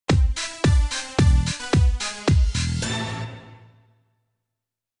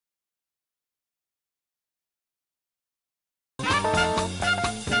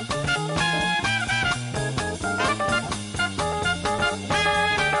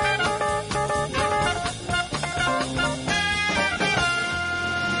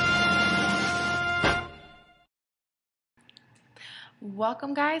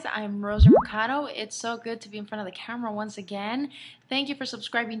Welcome guys, I'm Rosie Mercado. It's so good to be in front of the camera once again. Thank you for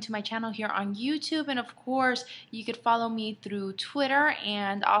subscribing to my channel here on YouTube, and of course you could follow me through Twitter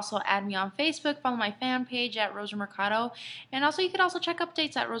and also add me on Facebook. Follow my fan page at Rosie Mercado, and also you could also check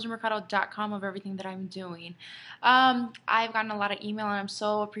updates at rosiemercado.com of everything that I'm doing. I've gotten a lot of email and I'm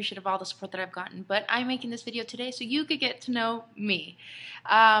so appreciative of all the support that I've gotten, but I'm making this video today so you could get to know me.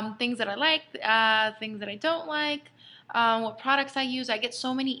 Things that I like, things that I don't like, what products I use. I get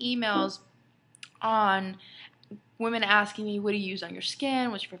so many emails on women asking me, what do you use on your skin?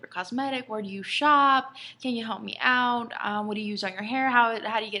 What's your favorite cosmetic? Where do you shop? Can you help me out? What do you use on your hair? How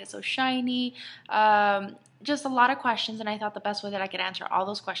do you get it so shiny? Just a lot of questions, and I thought the best way that I could answer all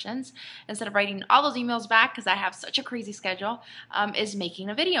those questions instead of writing all those emails back, because I have such a crazy schedule, is making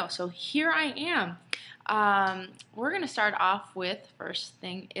a video. So here I am. We're going to start off with first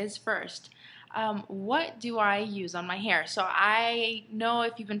thing is first. What do I use on my hair? So I know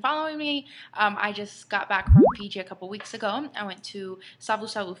if you've been following me, I just got back from Fiji a couple weeks ago. I went to Savu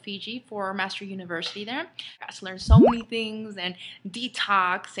Savu, Fiji for Master University there. I got to learn so many things and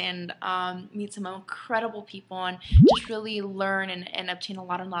detox and meet some incredible people and just really learn and obtain a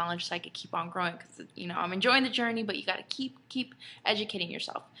lot of knowledge so I could keep on growing, because I'm enjoying the journey, but you got to keep educating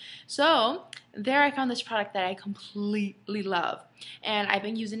yourself. So there I found this product that I completely love, and I've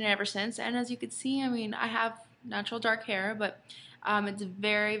been using it ever since. And as you can see, I have natural dark hair, but it's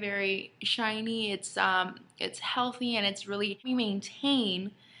very, very shiny. It's healthy, and it's really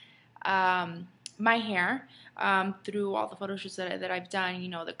maintain my hair through all the photo shoots that I've done.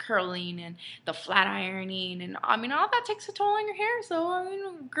 The curling and the flat ironing, and all that takes a toll on your hair.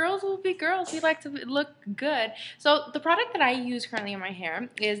 So girls will be girls. We like to look good. So the product that I use currently in my hair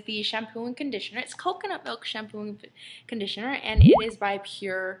is the shampoo and conditioner. It's coconut milk shampoo and conditioner, and it is by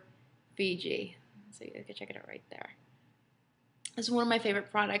Pure Fiji. So you can check it out right there. It's one of my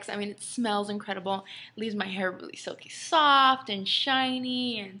favorite products. It smells incredible. It leaves my hair really silky soft and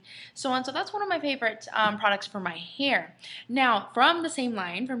shiny and so on. So that's one of my favorite products for my hair. Now, from the same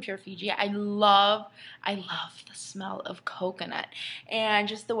line, from Pure Fiji, I love the smell of coconut and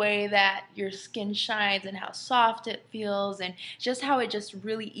just the way that your skin shines and how soft it feels and just how it just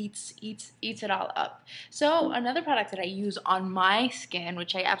really eats it all up. So another product that I use on my skin,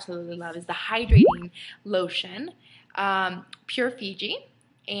 which I absolutely love, is the hydrating lotion. Pure Fiji,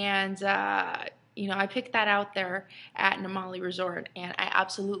 and I picked that out there at Namali Resort, and I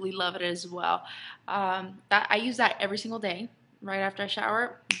absolutely love it as well. I use that every single day right after I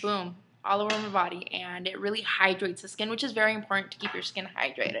shower. Boom, all over my body, and it really hydrates the skin, which is very important to keep your skin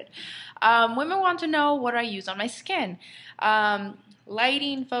hydrated. Women want to know what I use on my skin.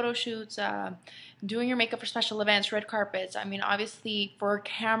 Lighting, photo shoots, doing your makeup for special events, red carpets. Obviously for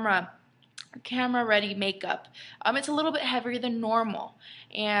camera ready makeup. It's a little bit heavier than normal,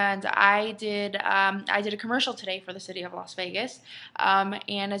 and I did a commercial today for the city of Las Vegas,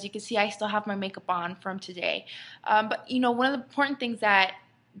 and as you can see, I still have my makeup on from today. But one of the important things that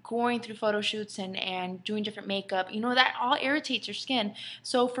going through photo shoots and doing different makeup, that all irritates your skin.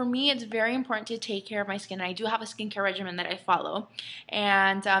 So for me, it's very important to take care of my skin. I do have a skincare regimen that I follow,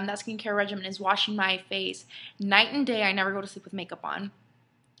 and that skincare regimen is washing my face night and day. I never go to sleep with makeup on.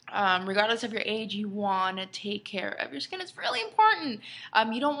 Regardless of your age, you want to take care of your skin. It's really important.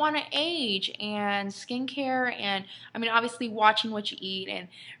 You don't want to age, and skincare, and obviously watching what you eat and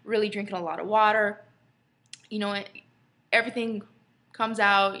really drinking a lot of water. Everything comes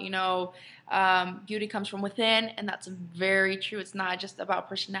out, beauty comes from within, and that's very true. It's not just about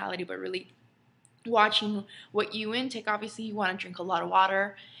personality, but really watching what you intake. Obviously, you want to drink a lot of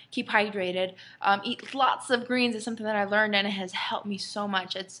water, keep hydrated, eat lots of greens is something that I learned, and it has helped me so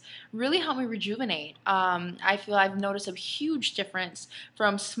much. It's really helped me rejuvenate. I feel I've noticed a huge difference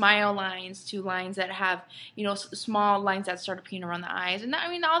from smile lines to lines that have, small lines that start appearing around the eyes. And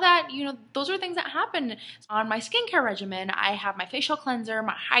all that, those are things that happen. On my skincare regimen, I have my facial cleanser,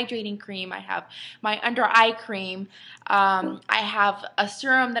 my hydrating cream, I have my under eye cream, I have a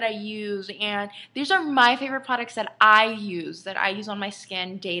serum that I use, and these are my favorite products that I use on my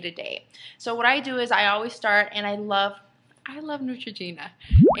skin day to day. So what I do is I always start, and I love Neutrogena,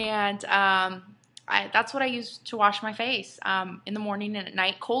 and that's what I use to wash my face in the morning and at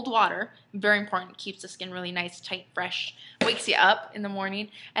night. Cold water, very important, keeps the skin really nice, tight, fresh, wakes you up in the morning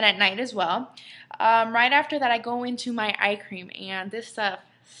and at night as well. Right after that, I go into my eye cream, and this stuff,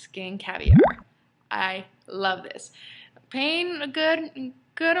 Skin Caviar. I love this. Paying a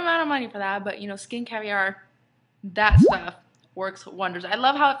good amount of money for that, but Skin Caviar, that stuff works wonders. I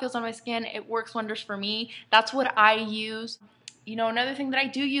love how it feels on my skin. It works wonders for me. That's what I use. Another thing that I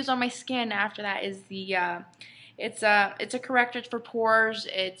do use on my skin after that is the It's a corrector for pores.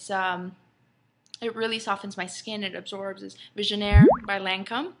 It really softens my skin. It absorbs. It's Visionaire by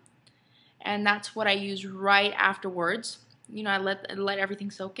Lancome, and that's what I use right afterwards. You know, I let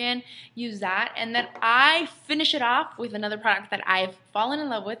everything soak in, use that, and then I finish it off with another product that I've fallen in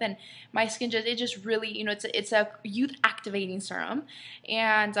love with, and my skin just really, you know, it's a youth activating serum,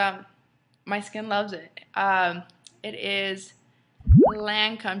 and my skin loves it. It is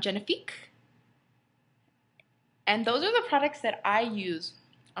Lancome Genifique, and those are the products that I use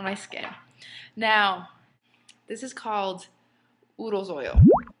on my skin. Now, this is called Oodles Oil.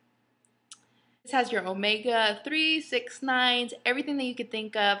 This has your omega-3, 6, 9s, everything that you could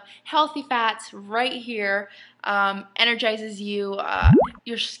think of, healthy fats right here, energizes you,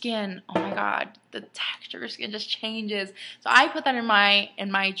 your skin, oh my god, the texture of your skin just changes. So I put that in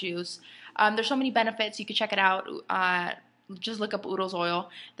my juice. There's so many benefits, you could check it out, just look up Oodles Oil.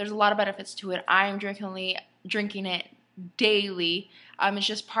 There's a lot of benefits to it. I am drinking it daily. It's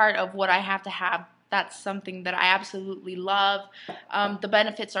just part of what I have to have. That's something that I absolutely love. The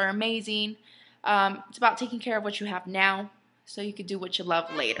benefits are amazing. It's about taking care of what you have now so you can do what you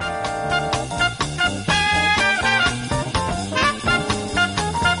love later.